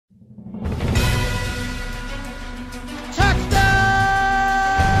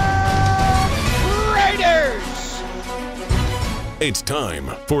It's time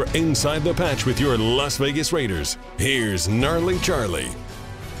for Inside the Patch with your Las Vegas Raiders. Here's Gnarley Charley.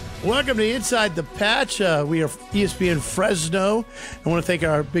 Welcome to Inside the Patch. We are ESPN Fresno. I want to thank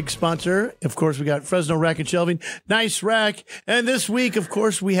our big sponsor. Of course, we got Fresno Rack and Shelving. Nice rack. And this week, of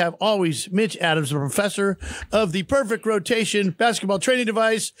course, we have always Mitch Adams, the professor of the Perfect Rotation basketball training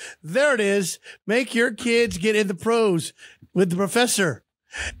device. There it is. Make your kids get in the pros with the professor.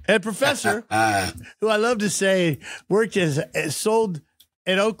 And Professor, who I love to say, worked sold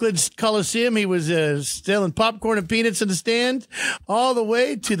at Oakland's Coliseum. He was selling popcorn and peanuts in the stand, all the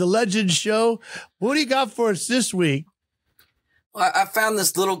way to the Legends show. What do you got for us this week? Well, I found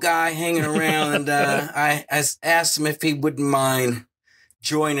this little guy hanging around, and I asked him if he wouldn't mind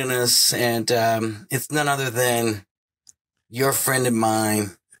joining us. And it's none other than your friend of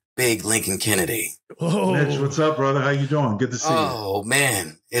mine, Big Lincoln Kennedy. Oh. Mitch, what's up, brother? How you doing? Good to see you. Oh,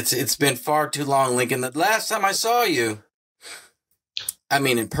 man. It's been far too long, Lincoln. The last time I saw you, I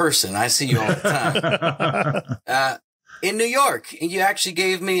mean, in person, I see you all the time, in New York. And you actually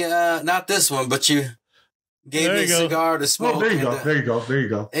gave me, not this one, but you gave me a cigar to smoke. Oh, there you go. There you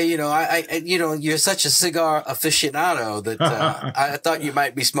go. And, you know, you're such a cigar aficionado that I thought you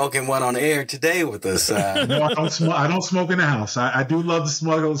might be smoking one on air today with us. No, I don't smoke in the house. I do love to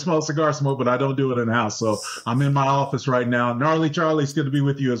smell cigar smoke, but I don't do it in the house. So I'm in my office right now. Gnarley Charley's going to be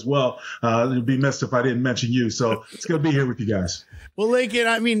with you as well. It'd be missed if I didn't mention you. So it's going to be here with you guys. Well, Lincoln,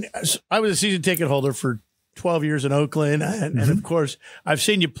 I mean, I was a season ticket holder for 12 years in Oakland. And of course, I've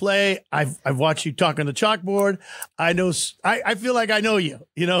seen you play. I've watched you talk on the chalkboard. I know, I feel like I know you,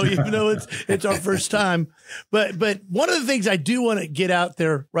 even though it's our first time. But one of the things I do want to get out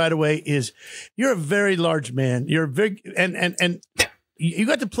there right away is you're a very large man. You're big, and you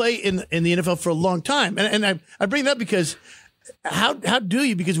got to play in the NFL for a long time. And I bring that up because how do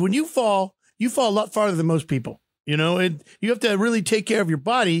you? Because when you fall a lot farther than most people. You have to really take care of your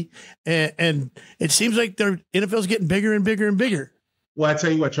body, and it seems like the NFL's getting bigger and bigger and bigger. Well, I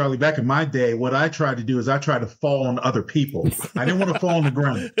tell you what, Charlie, back in my day, what I tried to do is I tried to fall on other people. I didn't want to fall on the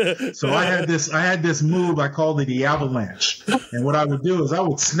ground. So I had this move, I called it the avalanche. And what I would do is I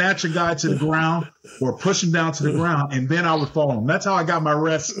would snatch a guy to the ground or push him down to the ground, and then I would fall on him. That's how I got my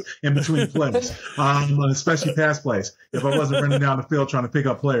rest in between plays, especially pass plays, if I wasn't running down the field trying to pick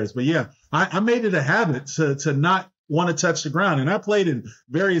up players. But yeah, I made it a habit to not want to touch the ground. And I played in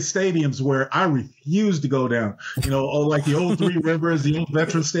various stadiums where I refused to go down, like the old Three Rivers, the old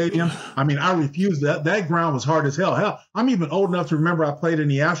Veteran Stadium. I mean, I refused that. That ground was hard as hell. Hell, I'm even old enough to remember I played in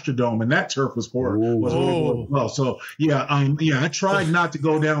the Astrodome, and that turf was horrible. Was really well. So I tried not to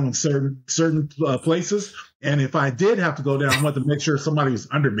go down in certain places. And if I did have to go down, I wanted to make sure somebody was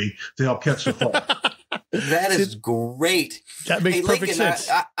under me to help catch the fall. That is great. That makes perfect sense.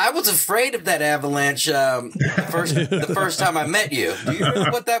 I was afraid of that avalanche the first time I met you. Do you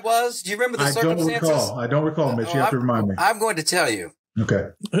remember what that was? Do you remember the circumstances? I don't recall, Mitch. You have to remind me. I'm going to tell you. Okay.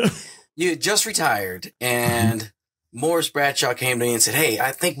 You had just retired, and Morris Bradshaw came to me and said, "Hey,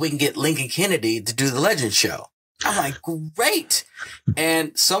 I think we can get Lincoln Kennedy to do the Legends show." I'm like, great.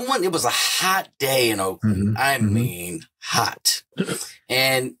 And it was a hot day in Oakland. I mean, hot.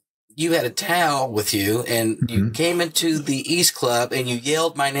 And you had a towel with you, and you came into the East Club, and you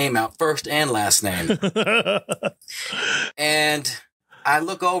yelled my name out, first and last name. And I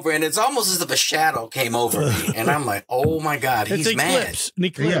look over, and it's almost as if a shadow came over me. And I'm like, oh, my God, he's mad.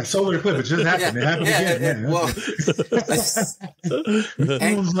 Yeah, solar eclipse. It just happened. It happened again. Well,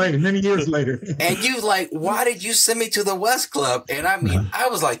 many years later. And you why did you send me to the West Club? And I mean, I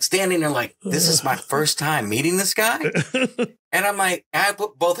was standing there this is my first time meeting this guy. And I'm like, I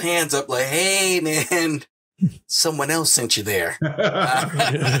put both hands up hey, man, someone else sent you there. And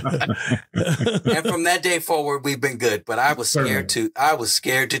from that day forward, we've been good. But I was scared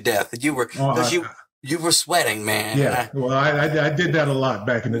to death. You were, you were sweating, man. Yeah. Well, I did that a lot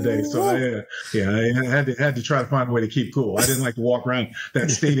back in the day. So I had to try to find a way to keep cool. I didn't like to walk around that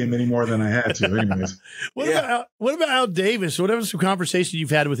stadium any more than I had to. Anyways. What about Al Davis? Whatever some conversation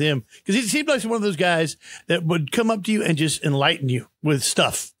you've had with him, because he seemed like one of those guys that would come up to you and just enlighten you with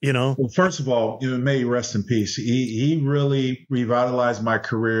stuff. Well, first of all, may he rest in peace. He really revitalized my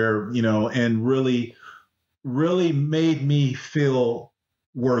career, and really made me feel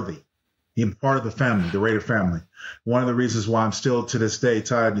worthy. I'm part of the family, the Raider family. One of the reasons why I'm still to this day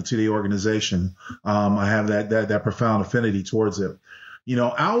tied to the organization. I have that profound affinity towards it.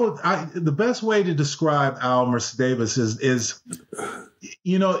 The best way to describe Al Davis is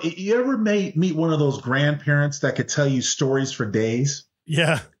you ever meet one of those grandparents that could tell you stories for days?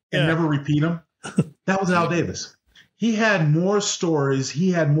 Yeah. And never repeat them? That was Al Davis. He had more stories.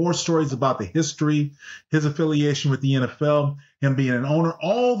 He had more stories about the history, his affiliation with the NFL. him being an owner,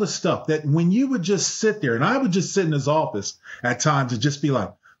 all the stuff that when you would just sit there, and I would just sit in his office at times and just be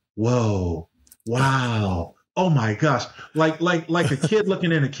like, whoa, wow, oh my gosh, like a kid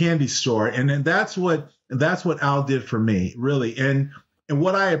looking in a candy store. And then that's what Al did for me, really. And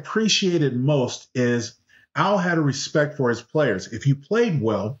what I appreciated most is Al had a respect for his players. If you played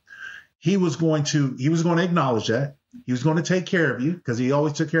well, he was going to acknowledge that. He was going to take care of you because he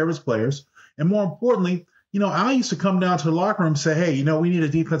always took care of his players. And more importantly, Al used to come down to the locker room and say, hey, we need a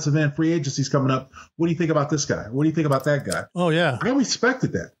defensive end. Free agency's coming up. What do you think about this guy? What do you think about that guy? Oh, yeah. I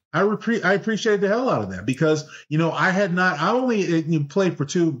respected that. I appreciated the hell out of that because, I only played for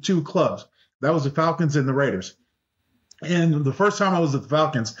two clubs. That was the Falcons and the Raiders. And the first time I was at the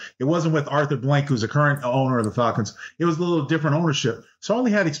Falcons, it wasn't with Arthur Blank, who's the current owner of the Falcons. It was a little different ownership. So I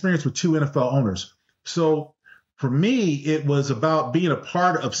only had experience with two NFL owners. So for me, it was about being a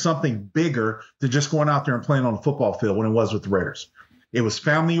part of something bigger than just going out there and playing on the football field when it was with the Raiders. It was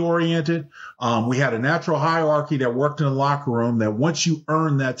family oriented. We had a natural hierarchy that worked in the locker room that once you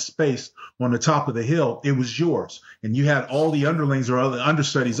earned that space on the top of the hill, it was yours. And you had all the underlings or other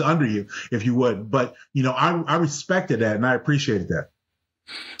understudies under you, if you would. But, I respected that and I appreciated that.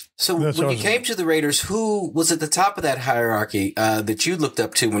 So when you came to the Raiders, who was at the top of that hierarchy that you looked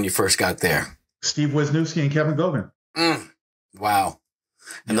up to when you first got there? Steve Wisniewski and Kevin Gogan. Wow.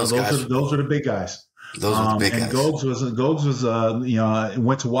 And those are the big guys. Those are the big guys. And Gogs was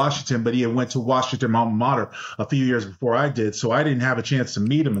went to Washington, but he had went to Washington alma mater a few years before I did. So I didn't have a chance to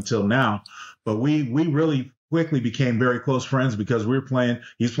meet him until now. But we really quickly became very close friends because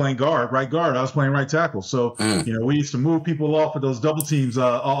he's playing right guard. I was playing right tackle. So, we used to move people off of those double teams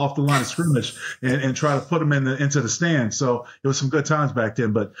off the line of scrimmage and try to put them into the stand. So it was some good times back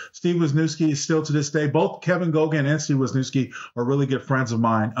then. But Steve Wisniewski is still to this day. Both Kevin Gogan and Steve Wisniewski are really good friends of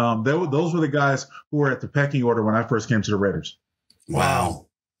mine. Those were the guys who were at the pecking order when I first came to the Raiders. Wow.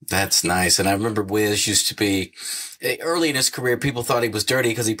 That's nice. And I remember Wiz used to be early in his career. People thought he was dirty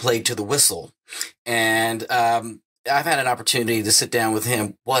because he played to the whistle. And I've had an opportunity to sit down with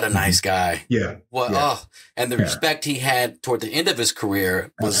him. What a nice guy. Yeah. And the respect he had toward the end of his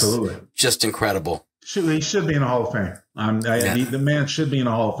career was just incredible. He should be in the Hall of Fame. The man should be in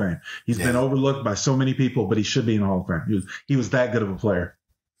the Hall of Fame. He's been overlooked by so many people, but he should be in the Hall of Fame. He was that good of a player.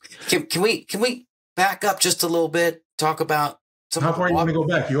 Can we back up just a little bit? Talk about how far you want to go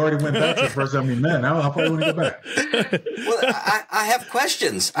back? You already went back to the first time we met. How far you want to go back? Well, I have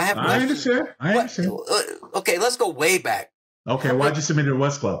questions. I understand. Okay, let's go way back. Okay, why'd you send me to the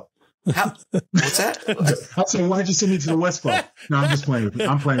West Club? What's that? I said, why'd you send me to the West Club? No, I'm just playing with you.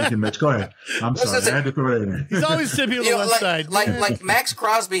 I'm playing with you, Mitch. Go ahead. I'm sorry. I had to throw that in there. He's always sent me to the West Side. Like Max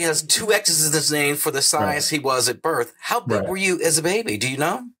Crosby has 2 X's in his name for the size he was at birth. How big were you as a baby? Do you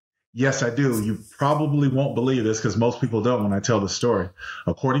know? Yes, I do. You probably won't believe this because most people don't when I tell the story.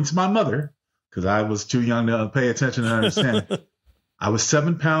 According to my mother, because I was too young to pay attention and understand, I was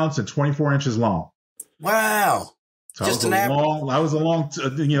 7 pounds and 24 inches long. Wow. So I was a long,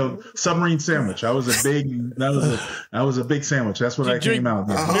 submarine sandwich. I was a big sandwich. That's what I came out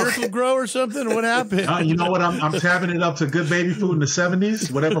with. Miracle Grow or something? What happened? You know what? I'm tabbing it up to good baby food in the 70s,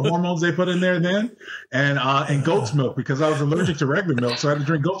 whatever hormones they put in there then, and goat's milk because I was allergic to regular milk, so I had to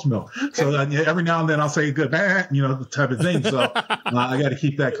drink goat's milk. So every now and then I'll say good, the type of thing. So I got to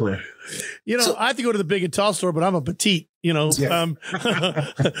keep that clear. I have to go to the big and tall store, but I'm a petite. I'm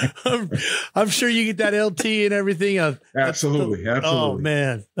sure you get that LT and everything. Absolutely. Oh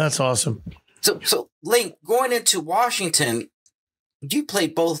man, that's awesome. So Link, going into Washington, you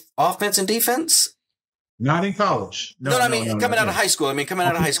played both offense and defense? Not in college. Coming out of high school.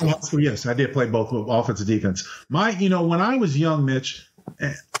 Yes, I did play both offense and defense. When I was young, Mitch,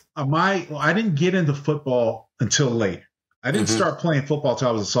 I didn't get into football until late. I didn't start playing football until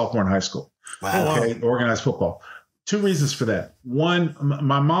I was a sophomore in high school. Wow. Okay, organized football. 2 reasons for that. One,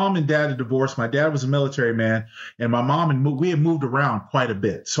 my mom and dad had divorced. My dad was a military man, and my mom we had moved around quite a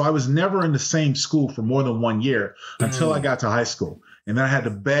bit. So I was never in the same school for more than 1 year until I got to high school. And then I had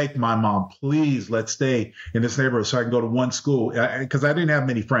to beg my mom, please, let's stay in this neighborhood so I can go to one school because I didn't have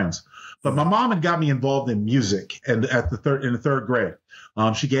many friends. But my mom had got me involved in music and in the third grade.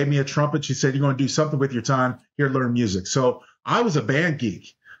 She gave me a trumpet. She said, you're going to do something with your time. Here, learn music. So I was a band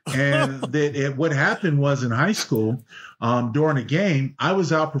geek. And what happened was in high school, during a game, I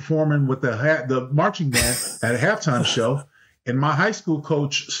was out performing with the marching band at a halftime show. And my high school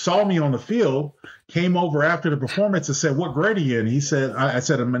coach saw me on the field, came over after the performance and said, what grade are you in? He said, I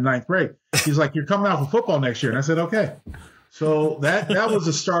said, I'm in 9th grade. He's like, you're coming out for football next year. And I said, okay. So that was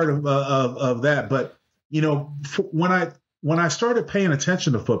the start of that. But, when I started paying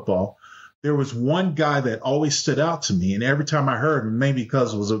attention to football, there was one guy that always stood out to me. And every time I heard him, maybe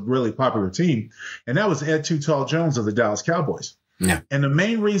because it was a really popular team, and that was Ed Too Tall Jones of the Dallas Cowboys. Yeah. And the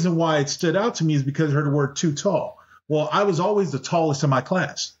main reason why it stood out to me is because I heard the word too tall. Well, I was always the tallest in my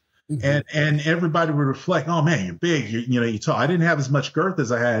class. And everybody would reflect, oh man, you're big, you're tall. I didn't have as much girth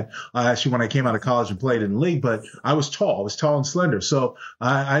as I had actually when I came out of college and played in the league, but I was tall. I was tall and slender. So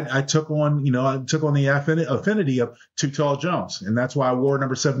I took on the affinity of Too Tall Jones, and that's why I wore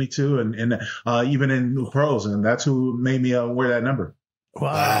number 72, and even in pros, and that's who made me wear that number.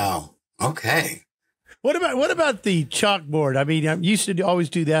 Wow. Okay. What about the chalkboard? I mean, I used to always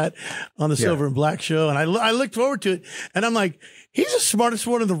do that on the Silver and Black show, and I looked forward to it, and I'm like, he's the smartest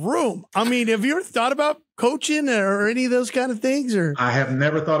one in the room. I mean, have you ever thought about coaching or any of those kind of things? Or I have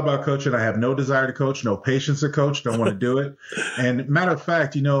never thought about coaching. I have no desire to coach, no patience to coach, don't want to do it. And matter of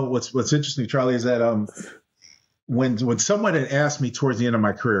fact, what's interesting, Charlie, is that when someone had asked me towards the end of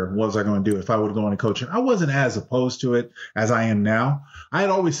my career, what was I going to do if I would go into coaching, I wasn't as opposed to it as I am now. I had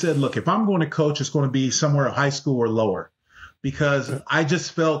always said, look, if I'm going to coach, it's going to be somewhere high school or lower, because I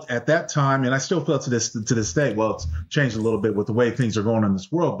just felt at that time, and I still feel to this day, well, it's changed a little bit with the way things are going in this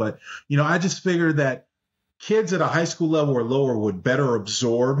world, but I just figured that kids at a high school level or lower would better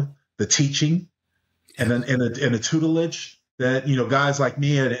absorb the teaching and the tutelage that guys like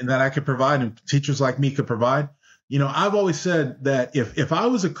me and that I could provide, and teachers like me could provide. I've always said that if I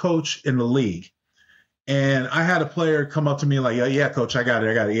was a coach in the league and I had a player come up to me like, yeah, coach, I got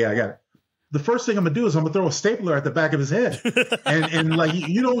it. The first thing I'm going to do is I'm going to throw a stapler at the back of his head. and like,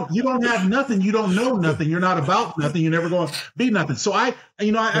 you don't have nothing. You don't know nothing. You're not about nothing. You're never going to be nothing. So I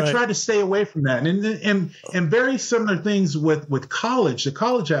try to stay away from that. And very similar things with college, the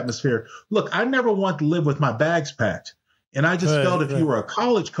college atmosphere. Look, I never want to live with my bags packed. And I just felt if you were a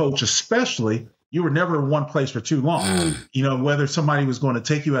college coach, especially, you were never in one place for too long, whether somebody was going to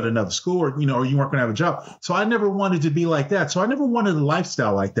take you at another school or you weren't going to have a job. So I never wanted to be like that. So I never wanted a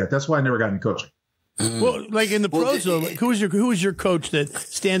lifestyle like that. That's why I never got into coaching. Well, like in the pros, though, who was your coach that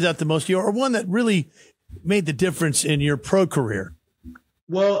stands out the most to you, or one that really made the difference in your pro career?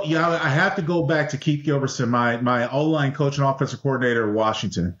 Well, yeah, I have to go back to Keith Gilbertson, my O-line coach and offensive coordinator at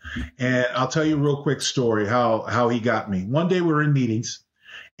Washington. And I'll tell you a real quick story how he got me. One day we were in meetings.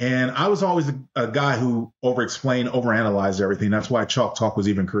 And I was always a guy who over-explained, overanalyzed everything. That's why Chalk Talk was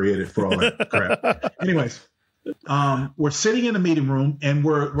even created for all that crap. Anyways, we're sitting in the meeting room and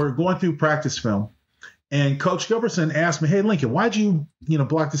we're going through practice film. And Coach Gilbertson asked me, hey, Lincoln, why'd you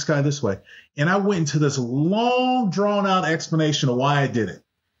block this guy this way? And I went into this long, drawn-out explanation of why I did it.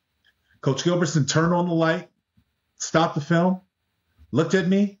 Coach Gilbertson turned on the light, stopped the film, looked at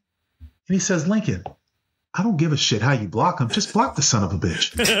me, and he says, Lincoln, I don't give a shit how you block him. Just block the son of a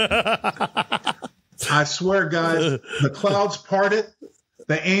bitch. I swear, guys, the clouds parted.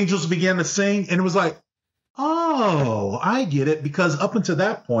 The angels began to sing. And it was like, oh, I get it. Because up until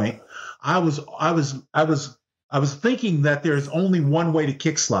that point, I was thinking that there's only one way to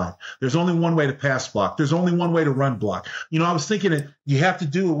kick slide. There's only one way to pass block. There's only one way to run block. I was thinking that you have to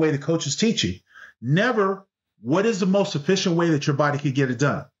do a way the coaches teach you. Never, what is the most efficient way that your body could get it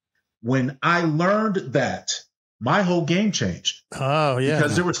done? When I learned that, my whole game changed. Oh, yeah.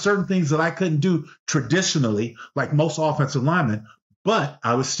 Because there were certain things that I couldn't do traditionally, like most offensive linemen, but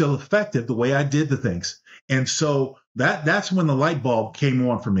I was still effective the way I did the things. And so that's when the light bulb came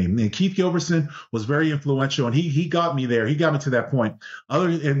on for me. And Keith Gilbertson was very influential, and he got me there. He got me to that point. Other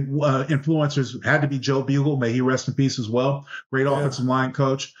influencers had to be Joe Bugle, may he rest in peace as well. Great offensive line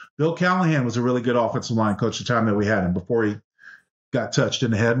coach. Bill Callahan was a really good offensive line coach the time that we had him before he got touched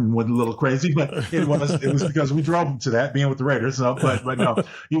in the head and went a little crazy, but it was because we drove him to that, being with the Raiders. So, but no,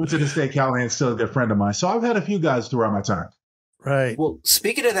 even to this day, Callahan's still a good friend of mine. So I've had a few guys throughout my time. Right. Well,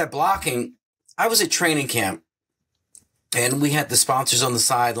 speaking of that blocking, I was at training camp and we had the sponsors on the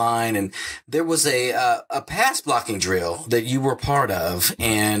sideline, and there was a pass blocking drill that you were part of.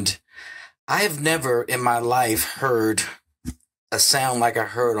 And I have never in my life heard a sound like I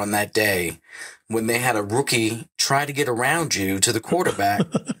heard on that day when they had a rookie try to get around you to the quarterback.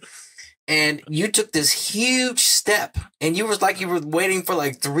 And you took this huge step, and you were waiting for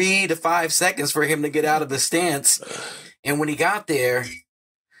like 3 to 5 seconds for him to get out of the stance. And when he got there,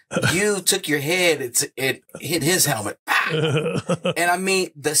 you took your head, it hit his helmet. And I mean,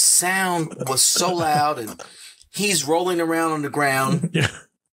 the sound was so loud, and he's rolling around on the ground. Yeah.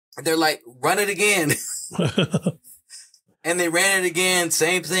 They're like, run it again. And they ran it again.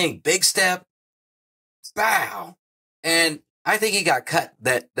 Same thing. Big step. Bow. And I think he got cut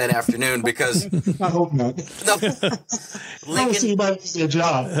that afternoon because I hope not. No, I don't see anybody do their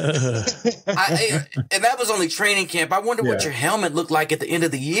job. and that was only training camp. I wonder what your helmet looked like at the end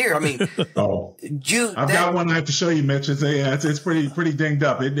of the year. I mean, I've got one I have to show you, Mitch. It's pretty dinged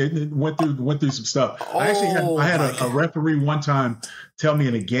up. It went through some stuff. I had a referee one time tell me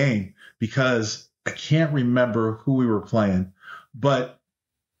in a game, because I can't remember who we were playing, but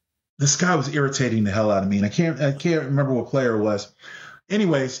this guy was irritating the hell out of me, and I can't remember what player it was.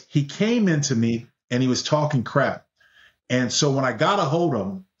 Anyways, he came into me and he was talking crap. And so when I got a hold of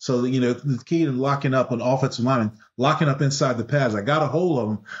him, so the key to locking up an offensive lineman, locking up inside the pads, I got a hold of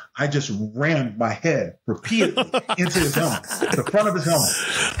him. I just rammed my head repeatedly into his helmet, the front of his helmet.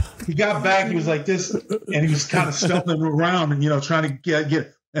 He got back, he was like this, and he was kind of stumbling around and trying to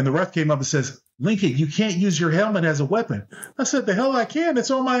get. And the ref came up and says, "Lincoln, you can't use your helmet as a weapon." I said, "The hell I can.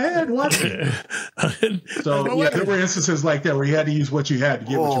 It's on my head. Watch it." So there were instances like that where you had to use what you had to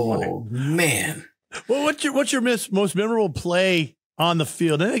get what you wanted. Oh, man. Well, what's your most memorable play on the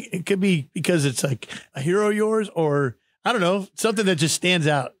field? And it could be because it's like a hero of yours, or I don't know, something that just stands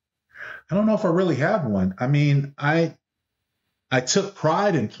out. I don't know if I really have one. I mean, I took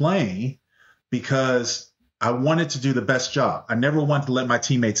pride in playing because I wanted to do the best job. I never wanted to let my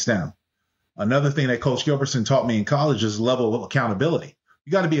teammates down. Another thing that Coach Gilbertson taught me in college is level of accountability.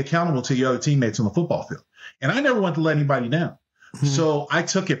 You got to be accountable to your other teammates on the football field. And I never wanted to let anybody down. Mm-hmm. So I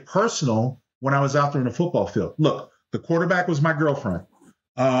took it personal when I was out there in the football field. Look, the quarterback was my girlfriend.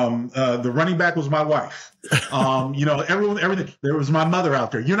 The running back was my wife. Everything. There was my mother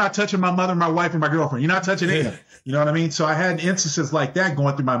out there. You're not touching my mother, my wife, or my girlfriend. You're not touching anything. You know what I mean? So I had instances like that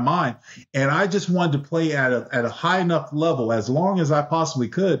going through my mind, and I just wanted to play at a high enough level as long as I possibly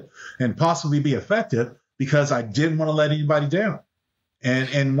could and possibly be effective, because I didn't want to let anybody down.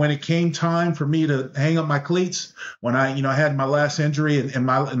 And when it came time for me to hang up my cleats, when I had my last injury in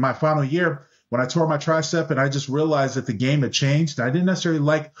my final year, when I tore my tricep, and I just realized that the game had changed. I didn't necessarily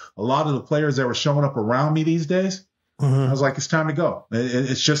like a lot of the players that were showing up around me these days. Mm-hmm. I was like, it's time to go.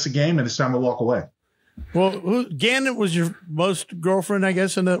 It's just a game, and it's time to walk away. Well, Gannon was your most girlfriend, I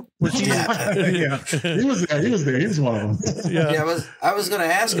guess, yeah, he was there. He was one of them. Yeah, I was going to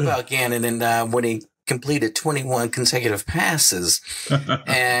ask about Gannon, and when he completed 21 consecutive passes,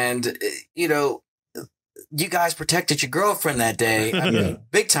 and you guys protected your girlfriend that day. I mean,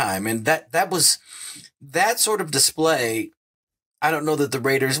 big time. And that sort of display. I don't know that the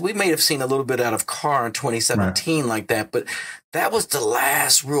Raiders, we may have seen a little bit out of Carr in 2017 like that, but that was the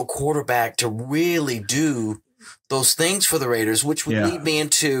last real quarterback to really do those things for the Raiders, which would lead me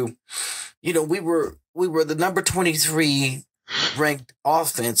into, we were the number 23 ranked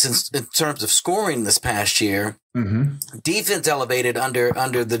offense in terms of scoring this past year. Mm-hmm. Defense elevated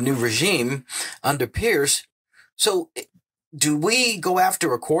under the new regime, under Pierce. So do we go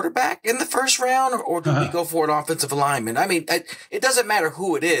after a quarterback in the first round, or do we go for an offensive lineman? I mean, it doesn't matter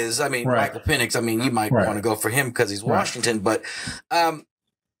who it is. I mean, Michael Penix, you might want to go for him because he's Washington. But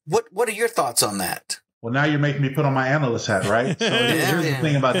what are your thoughts on that? Well, now you're making me put on my analyst hat, right? So here's the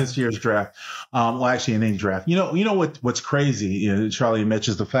thing about this year's draft. Well, actually, in any draft, what's crazy, Charlie and Mitch,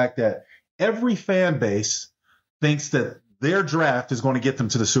 is the fact that every fan base thinks that their draft is going to get them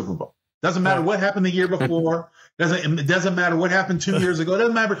to the Super Bowl. Doesn't matter what happened the year before. It doesn't matter what happened 2 years ago. It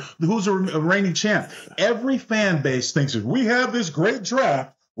doesn't matter who's a reigning champ. Every fan base thinks if we have this great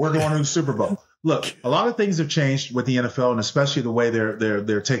draft, we're going to the Super Bowl. Look, a lot of things have changed with the NFL, and especially the way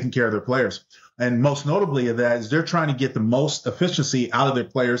they're taking care of their players. And most notably of that is they're trying to get the most efficiency out of their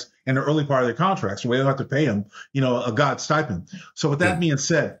players in the early part of their contracts, so they don't have to pay them, a God stipend. So with that being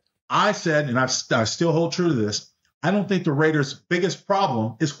said, I said, and I still hold true to this, I don't think the Raiders' biggest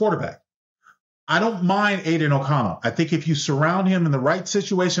problem is quarterback. I don't mind Aiden O'Connell. I think if you surround him in the right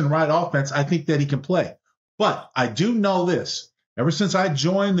situation, right offense, I think that he can play. But I do know this. Ever since I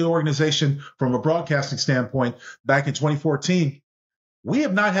joined the organization from a broadcasting standpoint back in 2014, we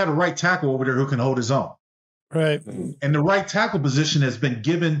have not had a right tackle over there who can hold his own. Right. And the right tackle position has been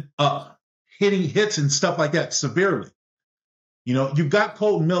given up, hitting hits and stuff like that severely. You've got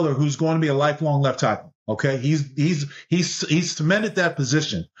Colton Miller, who's going to be a lifelong left tackle. Okay, he's cemented that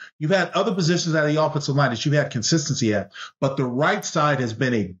position. You've had other positions out of the offensive line that you've had consistency at, but the right side has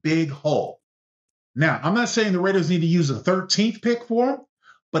been a big hole. Now, I'm not saying the Raiders need to use a 13th pick for him,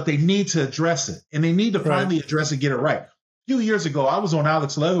 but they need to address it, and they need to finally address it, get it right. A few years ago, I was on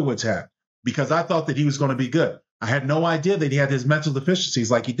Alex Leatherwood's hat because I thought that he was going to be good. I had no idea that he had his mental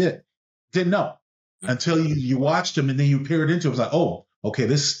deficiencies like he did. Didn't know until you watched him and then you peered into it. It was like, oh, okay,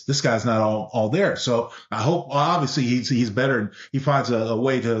 this guy's not all there. So I hope, obviously, he's better and he finds a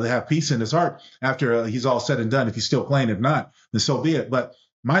way to have peace in his heart after he's all said and done. If he's still playing, if not, then so be it. But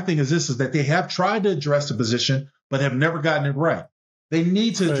my thing is this, is that they have tried to address the position, but have never gotten it right. They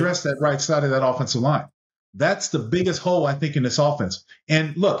need to address that right side of that offensive line. That's the biggest hole, I think, in this offense.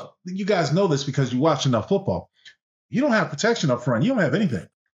 And look, you guys know this because you watch enough football. You don't have protection up front. You don't have anything.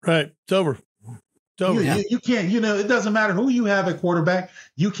 Right. It's over. You can't, it doesn't matter who you have at quarterback.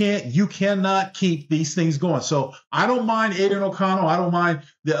 You cannot keep these things going. So I don't mind Aiden O'Connell. I don't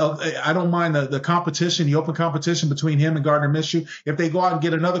mind the competition, the open competition between him and Gardner Minshew. If they go out and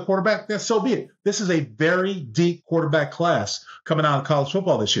get another quarterback, then so be it. This is a very deep quarterback class coming out of college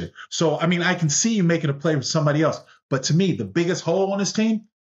football this year. So, I mean, I can see you making a play for somebody else. But to me, the biggest hole on this team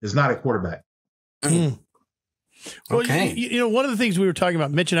is not at quarterback. Well, okay. One of the things we were talking about,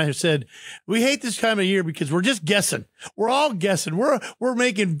 Mitch and I have said, we hate this time of year because we're just guessing. We're all guessing. We're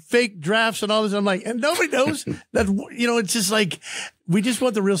making fake drafts and all this. I'm like, and nobody knows that, it's just like, we just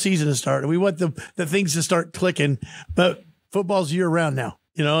want the real season to start. And we want the things to start clicking. But football's year round now,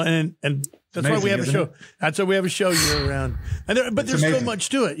 and that's why we have a show. That's why we have a show year round. But there's so much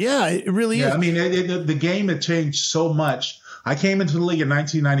to it. Yeah, it really is. I mean, the game had changed so much. I came into the league in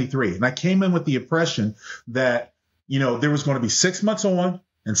 1993, and I came in with the impression that, there was going to be 6 months on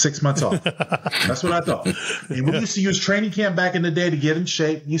and 6 months off. That's what I thought. And we used to use training camp back in the day to get in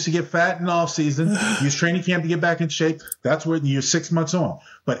shape. We used to get fat in the off season, use training camp to get back in shape. That's where you're 6 months on.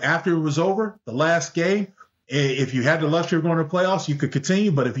 But after it was over, the last game, if you had the luxury of going to the playoffs, you could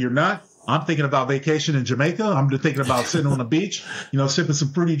continue. But if you're not, I'm thinking about vacation in Jamaica. I'm thinking about sitting on the beach, sipping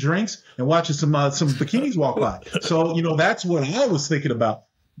some fruity drinks and watching some bikinis walk by. So, that's what I was thinking about.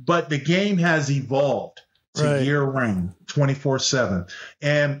 But the game has evolved to year round, 24/7.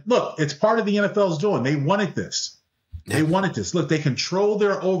 And look, it's part of the NFL's doing. They wanted this. They wanted this. Look, they control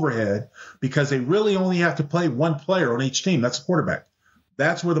their overhead because they really only have to play one player on each team. That's a quarterback.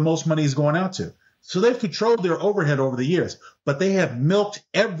 That's where the most money is going out to. So they've controlled their overhead over the years, but they have milked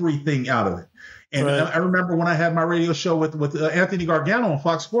everything out of it. And I remember when I had my radio show with Anthony Gargano on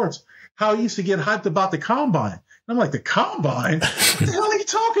Fox Sports, how he used to get hyped about the combine. And I'm like, the combine? What the hell are you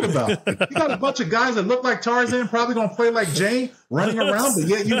talking about? You got a bunch of guys that look like Tarzan, probably going to play like Jane, running around, but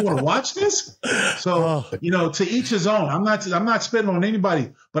yet you want to watch this? So, to each his own. I'm not spitting on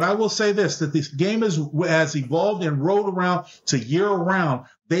anybody, but I will say this, that this game has evolved and rolled around to year round.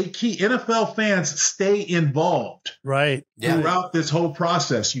 They keep NFL fans stay involved throughout this whole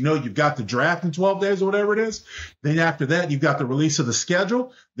process. You've got the draft in 12 days or whatever it is. Then after that, you've got the release of the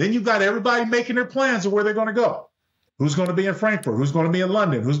schedule. Then you've got everybody making their plans of where they're going to go. Who's going to be in Frankfurt? Who's going to be in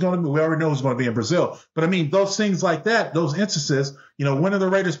London? We already know who's going to be in Brazil. But I mean, those things like that, those instances, when are the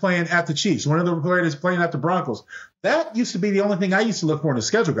Raiders playing at the Chiefs? When are the Raiders playing at the Broncos? That used to be the only thing I used to look for in the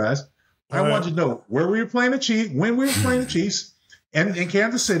schedule, guys. I wanted to know where we were playing the Chiefs, when we were playing the Chiefs, and in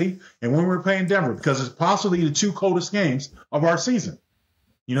Kansas City, and when we were playing Denver, because it's possibly the two coldest games of our season.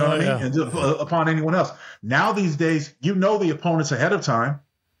 You know what I mean? Yeah. And upon anyone else. Now these days, the opponents ahead of time.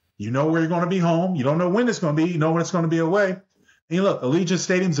 You know where you're going to be home. You don't know when it's going to be. You know when it's going to be away. And look, Allegiant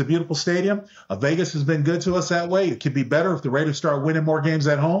Stadium's a beautiful stadium. Vegas has been good to us that way. It could be better if the Raiders start winning more games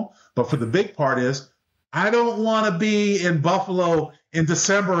at home. But for the big part is, I don't want to be in Buffalo in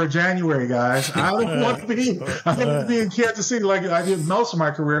December or January, guys. I don't want to be in Kansas City like I did most of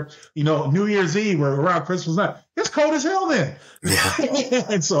my career. New Year's Eve or around Christmas night. It's cold as hell then. Yeah.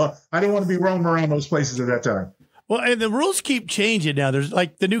 And so I didn't want to be roaming around those places at that time. Well, and the rules keep changing now. There's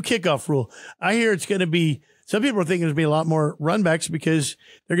like the new kickoff rule. I hear it's going to be, some people are thinking there's going to be a lot more runbacks because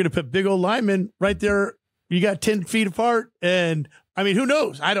they're going to put big old linemen right there. You got 10 feet apart. And I mean, who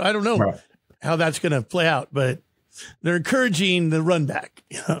knows? I don't know how that's going to play out, but they're encouraging the run back.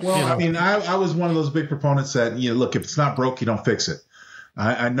 I mean, I was one of those big proponents that, look, if it's not broke, you don't fix it.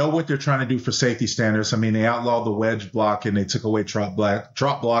 I know what they're trying to do for safety standards. I mean, they outlawed the wedge block and they took away drop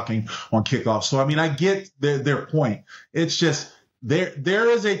blocking on kickoff. So, I mean, I get their point. It's just there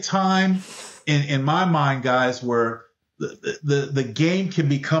is a time in my mind, guys, where the game can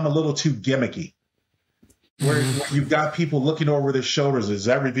become a little too gimmicky. Where you've got people looking over their shoulders. Is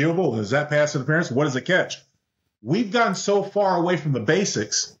that reviewable? Is that pass interference? What is a catch? We've gotten so far away from the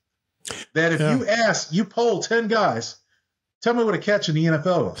basics that if you poll 10 guys, tell me what a catch in the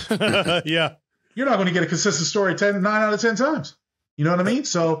NFL is. You're not going to get a consistent story 9 out of 10 times. You know what I mean?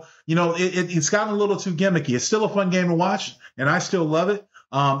 So, it's gotten a little too gimmicky. It's still a fun game to watch, and I still love it.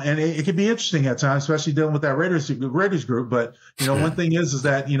 And it can be interesting at times, especially dealing with that Raiders group. But, one thing is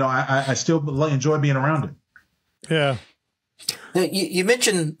that, I still enjoy being around it. Yeah. Now, you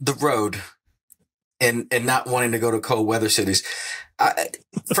mentioned the road and not wanting to go to cold weather cities.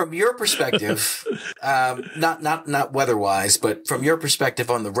 From your perspective, not weather-wise, but from your perspective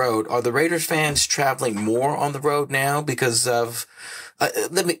on the road, are the Raiders fans traveling more on the road now because of,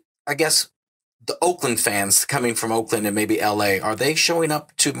 I guess, the Oakland fans coming from Oakland and maybe LA, are they showing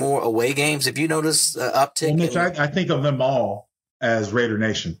up to more away games? Have you noticed uptick? Well, Mitch, I think of them all as Raider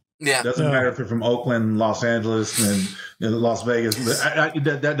Nation. Yeah. Doesn't matter if they're from Oakland, Los Angeles, and Las Vegas.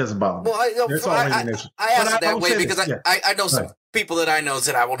 That doesn't bother me. Well, I asked it that way because I know some people that I know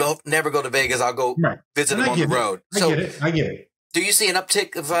said, I will never go to Vegas. I'll go visit them on the road. I get it. Do you see an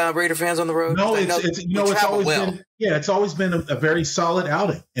uptick of Raider fans on the road? No, it's always been a very solid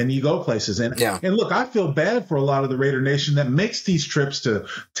outing, and you go places. And look, I feel bad for a lot of the Raider Nation that makes these trips to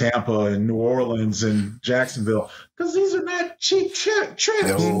Tampa and New Orleans and Jacksonville, because these are not cheap trips.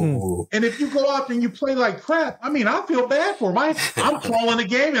 No. And if you go out and you play like crap, I mean, I feel bad for them. I'm calling the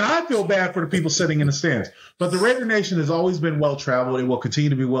game, and I feel bad for the people sitting in the stands. But the Raider Nation has always been well-traveled. It will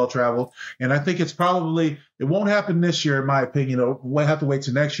continue to be well-traveled. And I think it won't happen this year, in my opinion. We'll have to wait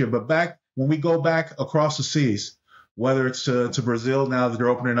till next year. But when we go back across the seas, whether it's to Brazil now that they're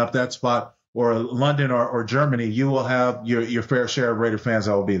opening up that spot, or London or Germany, you will have your fair share of Raider fans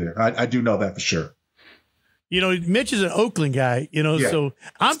that will be there. I do know that for sure. Mitch is an Oakland guy, so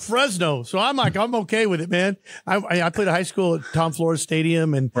I'm Fresno. So I'm okay with it, man. I played high school at Tom Flores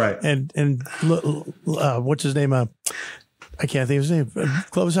Stadium and what's his name? I can't think of his name.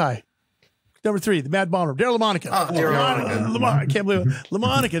 Clovis High. Number 3, the Mad Bomber, Darryl LaMonica. Oh, Darryl. I can't believe it.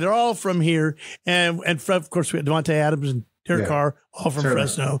 LaMonica, they're all from here. And of course, we had Devontae Adams and Derek Carr, all from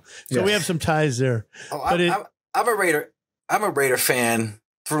Fresno. So we have some ties there. I'm a Raider fan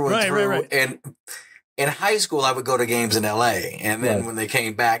through and through. Right. And in high school, I would go to games in LA. And then when they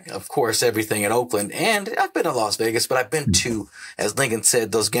came back, of course, everything in Oakland. And I've been to Las Vegas, but I've been to, as Lincoln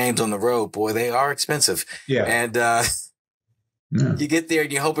said, those games on the road. Boy, they are expensive. Yeah. And you get there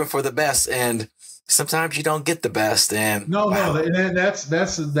and you're hoping for the best. And sometimes you don't get the best. And no, that's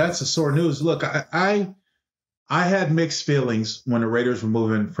a sore news. Look, I had mixed feelings when the Raiders were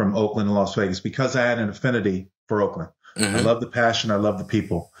moving from Oakland to Las Vegas because I had an affinity for Oakland. Mm-hmm. I love the passion. I love the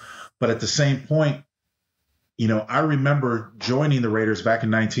people. But at the same point, I remember joining the Raiders back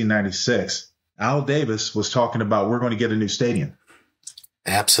in 1996. Al Davis was talking about we're going to get a new stadium.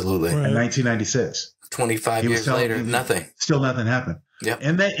 Absolutely. In 1996. 25 years later, nothing. Still nothing happened. Yep.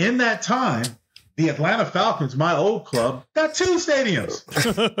 And in that time, the Atlanta Falcons, my old club, got 2 stadiums.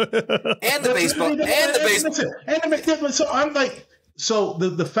 And the baseball. So I'm like,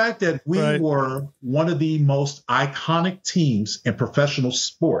 the fact that we were one of the most iconic teams in professional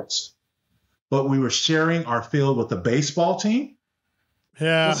sports, but we were sharing our field with the baseball team,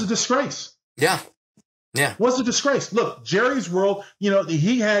 was a disgrace. Yeah. Yeah. Was a disgrace. Look, Jerry's World,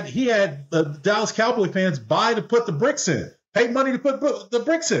 he had the Dallas Cowboy fans buy to put the bricks in, pay money to put the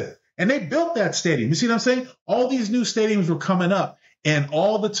bricks in. And they built that stadium. You see what I'm saying? All these new stadiums were coming up. And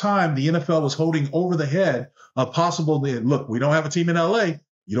all the time, the NFL was holding over the head of possible, look, we don't have a team in L.A.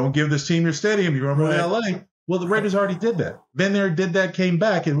 You don't give this team your stadium. You're going to L.A. Well, the Raiders already did that. Been there, did that, came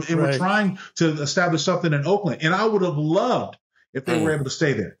back. And we're trying to establish something in Oakland. And I would have loved if they were able to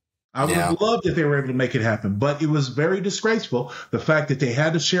stay there. I would have loved if they were able to make it happen. But it was very disgraceful, the fact that they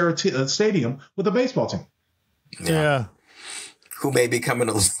had to share a stadium with a baseball team. Yeah. Who may be coming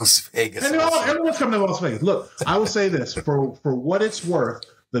to Las Vegas. And everyone's coming to Las Vegas. Look, I will say this. For what it's worth,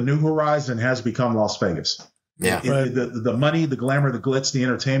 the New Horizon has become Las Vegas. Yeah. The money, the glamour, the glitz, the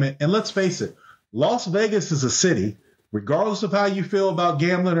entertainment. And let's face it, Las Vegas is a city, regardless of how you feel about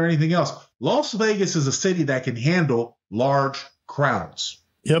gambling or anything else, Las Vegas is a city that can handle large crowds.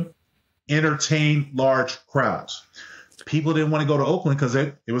 Yep. Entertain large crowds. People didn't want to go to Oakland because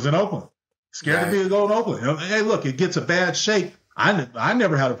it was in Oakland. Scared to be going to Oakland. Hey, look, it gets a bad shape. I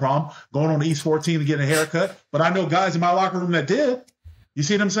never had a problem going on to East 14 to get a haircut, but I know guys in my locker room that did. You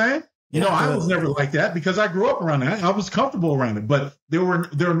see what I'm saying? I was never like that because I grew up around that. I was comfortable around it, but there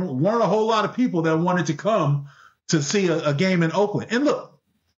weren't a whole lot of people that wanted to come to see a game in Oakland. And look,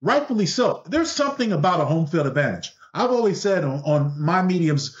 rightfully so. There's something about a home field advantage. I've always said on my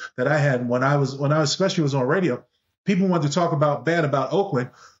mediums that I had when I especially was on radio, people wanted to talk bad about Oakland.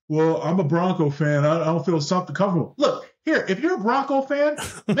 Well, I'm a Bronco fan. I don't feel something comfortable. Look, here, if you're a Bronco fan,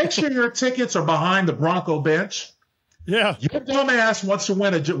 make sure your tickets are behind the Bronco bench. Yeah. Your dumbass wants to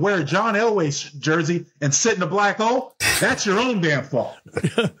wear a John Elway jersey and sit in the black hole. That's your own damn fault.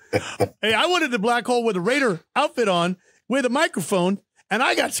 Hey, I wanted the black hole with a Raider outfit on with a microphone, and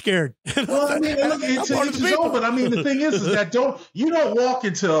I got scared. Well, I mean, look, it's his own, but I mean, the thing is that you don't walk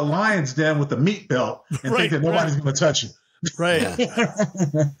into a lion's den with a meat belt and think that nobody's going to touch you. Right.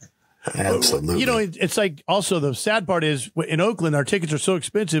 Absolutely. You know, it's like also the sad part is in Oakland, our tickets are so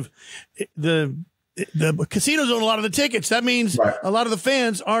expensive. The casinos own a lot of the tickets. That means a lot of the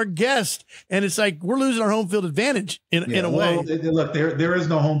fans are guests, and it's like we're losing our home field advantage in a way. Look, there is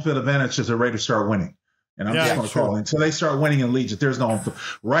no home field advantage as the Raiders start winning. And I'm just going to call it. Until they start winning in Allegiant, there's no home field.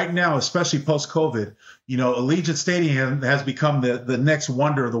 Right now, especially post-COVID, you know, Allegiant Stadium has become the next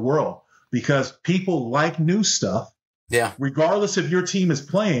wonder of the world because people like new stuff. Yeah. Regardless if your team is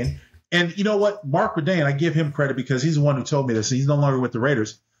playing. And you know what? Mark Bourdain, I give him credit because he's the one who told me this. He's no longer with the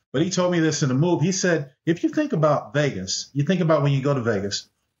Raiders, but he told me this in the move. He said, if you think about Vegas, you think about when you go to Vegas,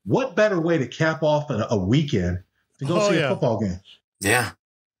 what better way to cap off a weekend to go see a football game? Yeah.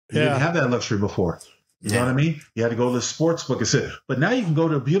 You didn't have that luxury before. You know what I mean? You had to go to the sports book and sit. But now you can go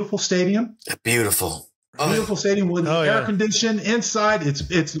to a beautiful stadium. Beautiful stadium with air conditioned inside.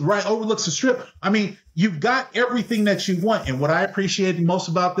 It's right overlooks the strip. I mean, you've got everything that you want. And what I appreciate most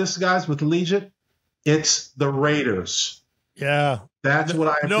about this, guys, with Allegiant, it's the Raiders. Yeah. That's what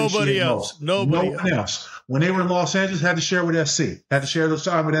I appreciate most. Nobody else. When they were in Los Angeles, had to share with SC. Had to share those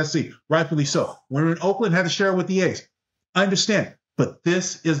time with SC. Rightfully so. When we were in Oakland, had to share with the A's. I understand. But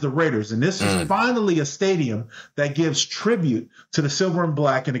this is the Raiders, and this is finally a stadium that gives tribute to the silver and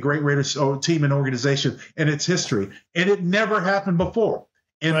black and the great Raiders team and organization and its history. And it never happened before.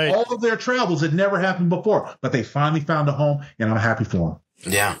 In all of their travels, it never happened before. But they finally found a home, and I'm happy for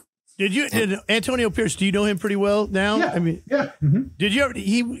them. Yeah. Did Antonio Pierce, do you know him pretty well now? Yeah. I mean, Did you ever,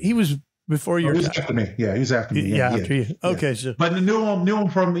 he was before your time? He was after me. Yeah, he was after me. Yeah, after you. Okay. So. But knew him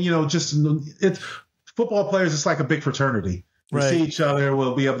from, it's football players, it's like a big fraternity. We see each other,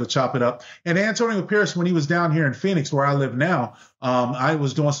 we'll be able to chop it up. And Antonio Pierce, when he was down here in Phoenix, where I live now, I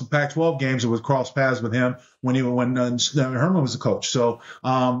was doing some Pac-12 games and would cross paths with him when Herman was the coach. So,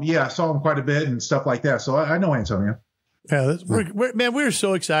 I saw him quite a bit and stuff like that. So I know Antonio. Yeah, we're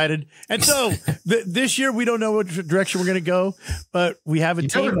so excited. And so this year, we don't know what direction we're going to go, but we have a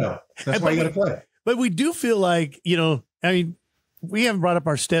team. Never know. That's why you got to play. But we do feel like, we haven't brought up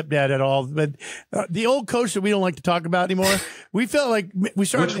our stepdad at all, but the old coach that we don't like to talk about anymore, we felt like we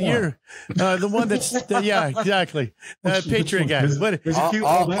started the year. The one that's, exactly. Patriot guy.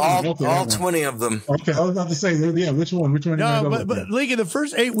 All 20 of them. Okay, I was about to say, which one? No, but League, in the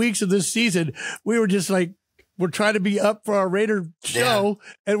first 8 weeks of this season, we were just like, we're trying to be up for our Raider show,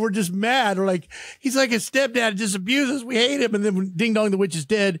 and we're just mad. We're like, he's like his stepdad, just abuses. We hate him. And then ding dong, the witch is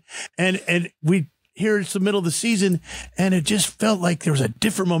dead. And we, here it's the middle of the season, and it just felt like there was a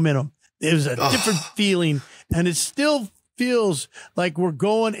different momentum. It was a different feeling, and it still feels like we're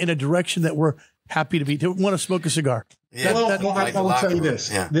going in a direction that we're happy to be. To want to smoke a cigar. Yeah. I will tell you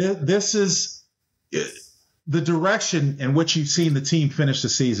this. Yeah. This is the direction in which you've seen the team finish the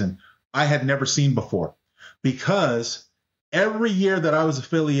season I had never seen before, because every year that I was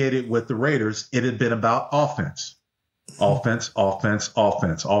affiliated with the Raiders, it had been about offense.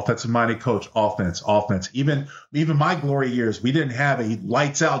 Offensive-minded coach, offense. Even my glory years, we didn't have a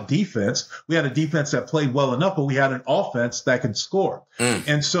lights-out defense. We had a defense that played well enough, but we had an offense that could score.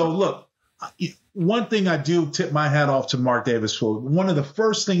 And so, look, one thing I do tip my hat off to Mark Davis for. One of the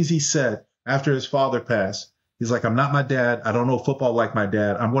first things he said after his father passed, he's like, I'm not my dad. I don't know football like my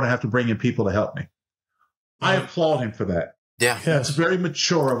dad. I'm going to have to bring in people to help me. I applaud him for that. Yeah, that's very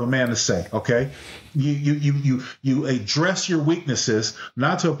mature of a man to say. Okay, you address your weaknesses,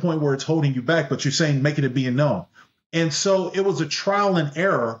 not to a point where it's holding you back, but you're saying making it being known. And so it was a trial and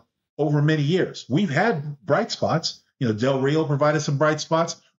error over many years. We've had bright spots. Del Rio provided some bright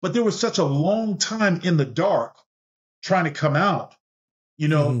spots, but there was such a long time in the dark trying to come out.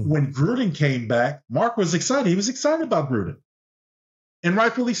 When Gruden came back, Mark was excited. He was excited about Gruden. And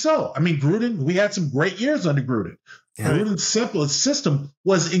rightfully so. I mean, Gruden, we had some great years under Gruden. Yeah. Gruden's system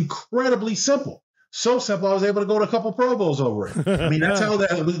was incredibly simple. So simple, I was able to go to a couple Pro Bowls over it. I mean, that's how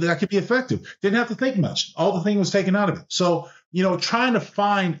that could be effective. Didn't have to think much. All the thing was taken out of it. So, trying to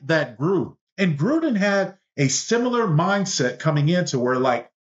find that groove. And Gruden had a similar mindset coming into where,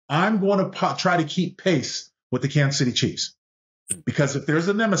 like, I'm going to try to keep pace with the Kansas City Chiefs. Because if there's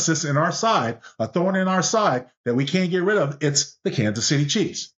a nemesis in our side, a thorn in our side that we can't get rid of, it's the Kansas City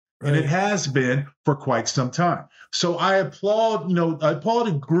Chiefs. Right. And it has been for quite some time. So I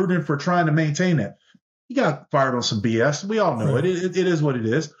applauded Gruden for trying to maintain that. He got fired on some BS. We all know it. It is what it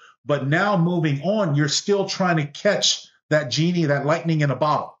is. But now moving on, you're still trying to catch that genie, that lightning in a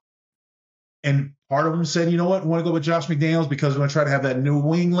bottle. And part of them said, you know what, we want to go with Josh McDaniels because we want to try to have that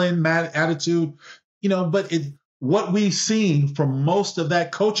New England mad attitude. But what we've seen from most of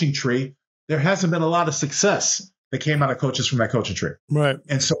that coaching tree, there hasn't been a lot of success that came out of coaches from that coaching tree. Right.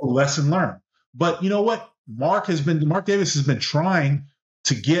 And so lesson learned. But you know what? Mark Davis has been trying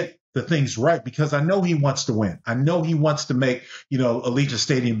to get the things right because I know he wants to win. I know he wants to make, Allegiant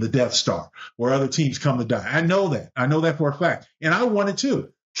Stadium the Death Star where other teams come to die. I know that. I know that for a fact. And I want it too.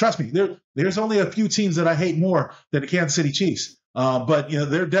 Trust me, there's only a few teams that I hate more than the Kansas City Chiefs. But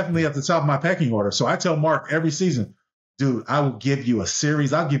they're definitely at the top of my pecking order. So I tell Mark every season, dude, I will give you a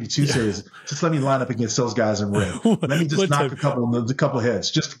series. I'll give you 2 series. Just let me line up against those guys in red. Let me just knock a couple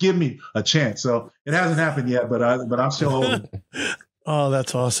heads. Just give me a chance. So it hasn't happened yet, but I'm still holding. Oh,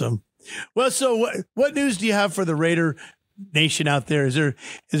 that's awesome. Well, so what news do you have for the Raider Nation out there? Is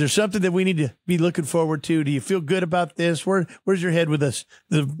there something that we need to be looking forward to? Do you feel good about this? Where's your head with us?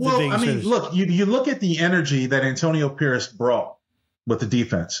 Well, I mean, look, you look at the energy that Antonio Pierce brought with the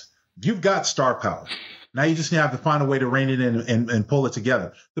defense. You've got star power. Now you just have to find a way to rein it in and pull it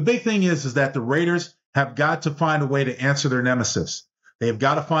together. The big thing is that the Raiders have got to find a way to answer their nemesis. They have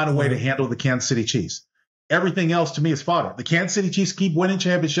got to find a way to handle the Kansas City Chiefs. Everything else to me is fodder. The Kansas City Chiefs keep winning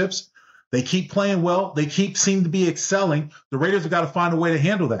championships. They keep playing well. They seem to be excelling. The Raiders have got to find a way to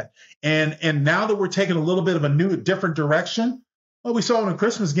handle that. And now that we're taking a little bit of a different direction, well, we saw it in the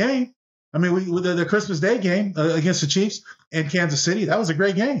Christmas game. I mean, the Christmas Day game against the Chiefs and Kansas City, that was a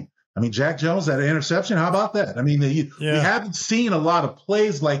great game. I mean, Jack Jones had an interception. How about that? I mean, we haven't seen a lot of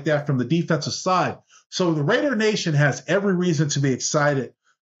plays like that from the defensive side. So the Raider Nation has every reason to be excited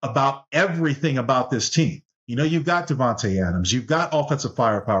about everything about this team. You've got Devontae Adams. You've got offensive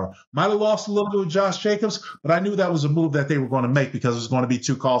firepower. Might have lost a little bit with Josh Jacobs, but I knew that was a move that they were going to make because it was going to be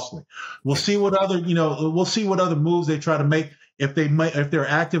too costly. We'll see what other moves they try to make if they're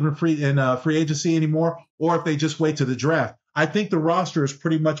active in free agency anymore, or if they just wait to the draft. I think the roster is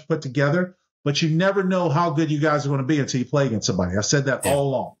pretty much put together, but you never know how good you guys are going to be until you play against somebody. I said that all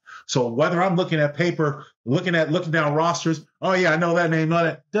along. So whether I'm looking at paper, looking down rosters, oh yeah, I know that name, know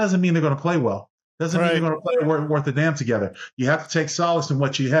that, doesn't mean they're going to play well. Doesn't mean they're going to play worth a damn together. You have to take solace in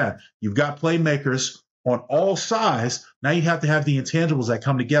what you have. You've got playmakers on all sides. Now you have to have the intangibles that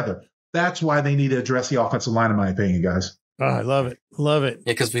come together. That's why they need to address the offensive line, in my opinion, guys. Oh, I love it. Love it.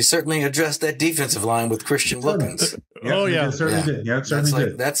 Yeah, because we certainly addressed that defensive line with Christian Wilkins. Certainly did. Yeah, certainly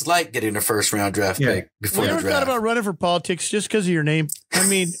did. That's like getting a first-round draft pick before the draft. You ever thought about running for politics just because of your name? I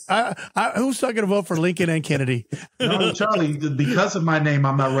mean, who's not going to vote for Lincoln and Kennedy? No, Charlie, because of my name,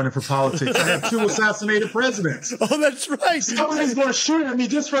 I'm not running for politics. I have 2 assassinated presidents. Oh, that's right. Somebody's going to shoot at me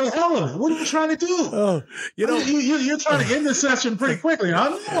just for the hell of it. What are you trying to do? Oh, you're trying to end this session pretty quickly. I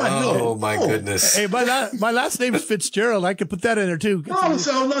know. Oh, my goodness. Hey, my last name is Fitzgerald. I could put that in there, too. No,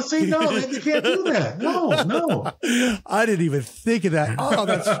 so let's see. No, you can't do that. No. I didn't even think of that. Oh,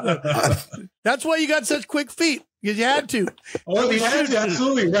 that's why you got such quick feet, because you had to. Oh, you had to.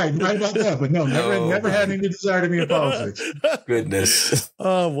 Absolutely right about that. But no, never had any desire to be in politics. Goodness.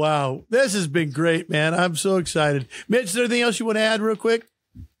 Oh, wow. This has been great, man. I'm so excited. Mitch, is there anything else you want to add real quick?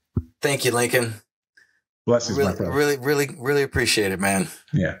 Thank you, Lincoln. Blessings, my friend. Really appreciate it, man.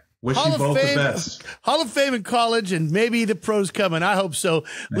 Yeah. Wish you both the best. Hall of Fame in college, and maybe the pros coming. I hope so.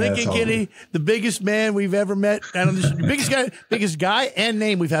 Lincoln Kennedy, the biggest man we've ever met, and biggest guy and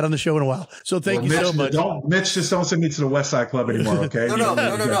name we've had on the show in a while. So thank you so much. Mitch, just don't send me to the West Side Club anymore, okay? No.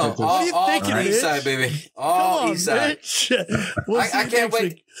 What are you thinking, Mitch? East Side, baby. All East Side. I can't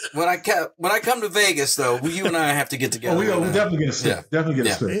wait. When I come to Vegas, though, you and I have to get together. We're definitely going to sit. Definitely going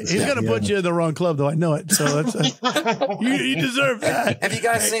to sit. He's going to put you in the wrong club, though. I know it. So that's you deserve that. Have you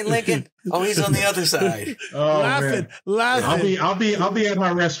guys seen Lincoln? Oh, he's on the other side. Laughing. I'll be at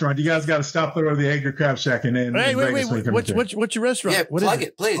my restaurant. You guys got to stop there at the Angry Crab Shack and then. Hey, wait. What's your restaurant? Yeah, plug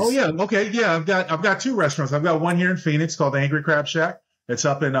it, please. Oh yeah, okay, yeah. I've got 2 restaurants. I've got one here in Phoenix called the Angry Crab Shack. It's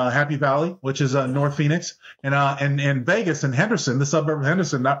up in Happy Valley, which is North Phoenix, and in Vegas and Henderson, the suburb of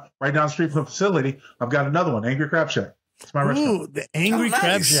Henderson, right down the street from the facility. I've got another one, Angry Crab Shack. It's my restaurant. Ooh, the Angry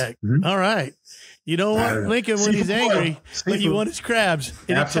Crab Shack. Mm-hmm. All right. You don't want Lincoln when he's angry, but you want his crabs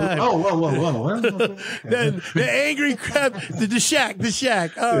anytime. Oh, whoa. the Angry Crab, the shack.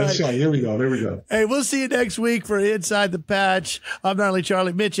 All right. Here we go. Hey, we'll see you next week for Inside the Patch. I'm Gnarley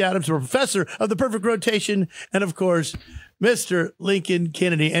Charley, Mitch Adams, a professor of the perfect rotation, and of course, Mr. Lincoln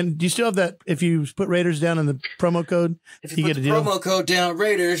Kennedy. And do you still have that? If you put Raiders down in the promo code, if you get a deal. Promo code down,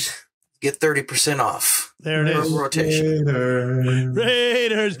 Raiders, get 30% off. There it is. Rotation.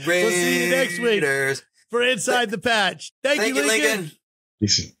 Raiders. We'll see you next week for Inside the Patch. Thank you, Lincoln.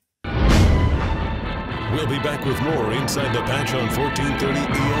 We'll be back with more Inside the Patch on 1430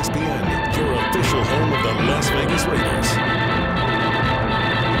 ESPN, your official home of the Las Vegas Raiders.